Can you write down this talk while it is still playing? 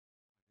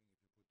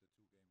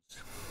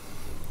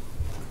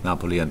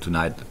Napoli and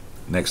tonight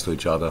next to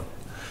each other,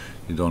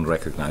 you don't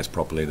recognize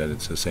properly that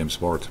it's the same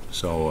sport.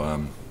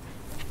 So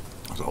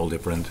it's all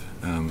different.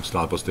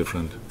 Start was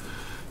different,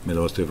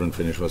 middle was different,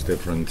 finish was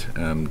different.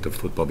 The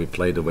football we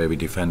play, the way we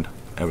defend,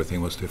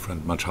 everything was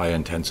different. Much higher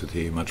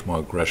intensity, much more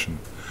aggression.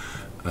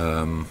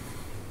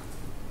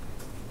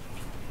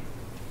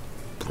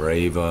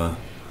 Braver,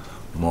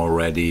 more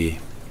ready.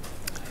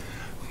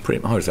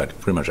 Pretty much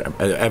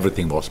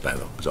everything was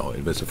better. So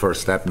it was the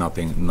first step,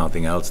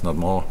 nothing else, not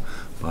more,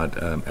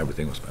 but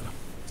everything was better.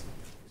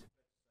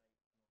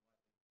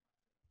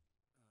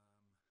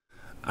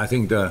 I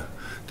think the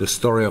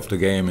story of the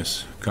game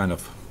is kind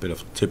of a bit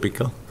of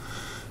typical.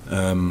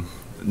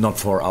 Not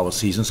for our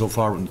season so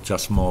far,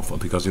 just more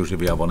because usually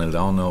we are 1-0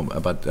 down now,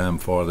 but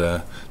for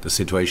the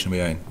situation we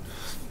are in.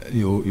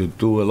 You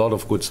do a lot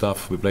of good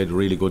stuff. We played a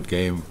really good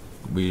game.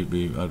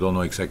 I don't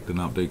know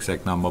the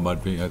exact number,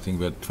 but I think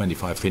we had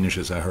 25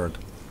 finishes, I heard,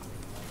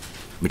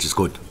 which is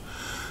good.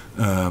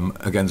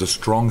 Against a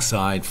strong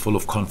side, full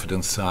of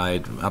confidence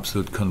side,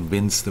 absolutely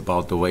convinced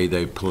about the way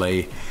they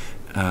play,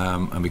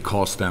 and we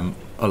caused them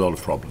a lot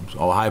of problems.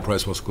 Our high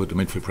press was good, the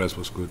midfield press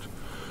was good.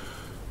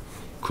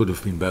 Could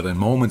have been better in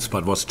moments,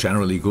 but was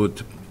generally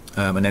good.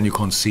 And then you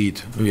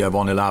concede. We are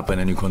 1-0 up, and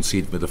then you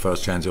concede with the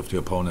first chance of the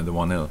opponent, the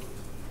 1-0,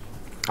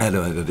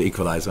 the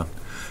equalizer.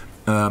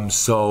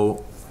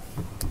 So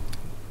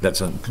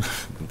that's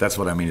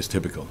what I mean is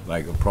typical,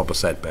 like a proper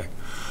setback.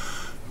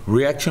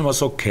 Reaction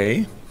was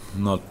okay,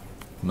 not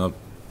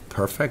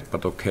perfect,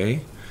 but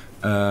okay.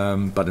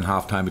 But in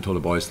halftime, we told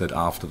the boys that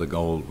after the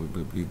goal,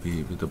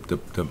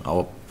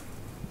 our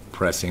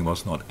pressing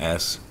was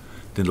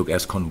didn't look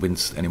as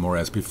convinced anymore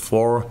as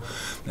before.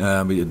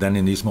 Then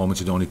in these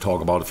moments, you only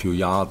talk about a few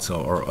yards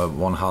or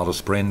one harder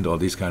sprint or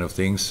these kind of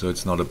things. So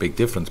it's not a big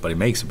difference, but it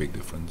makes a big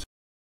difference.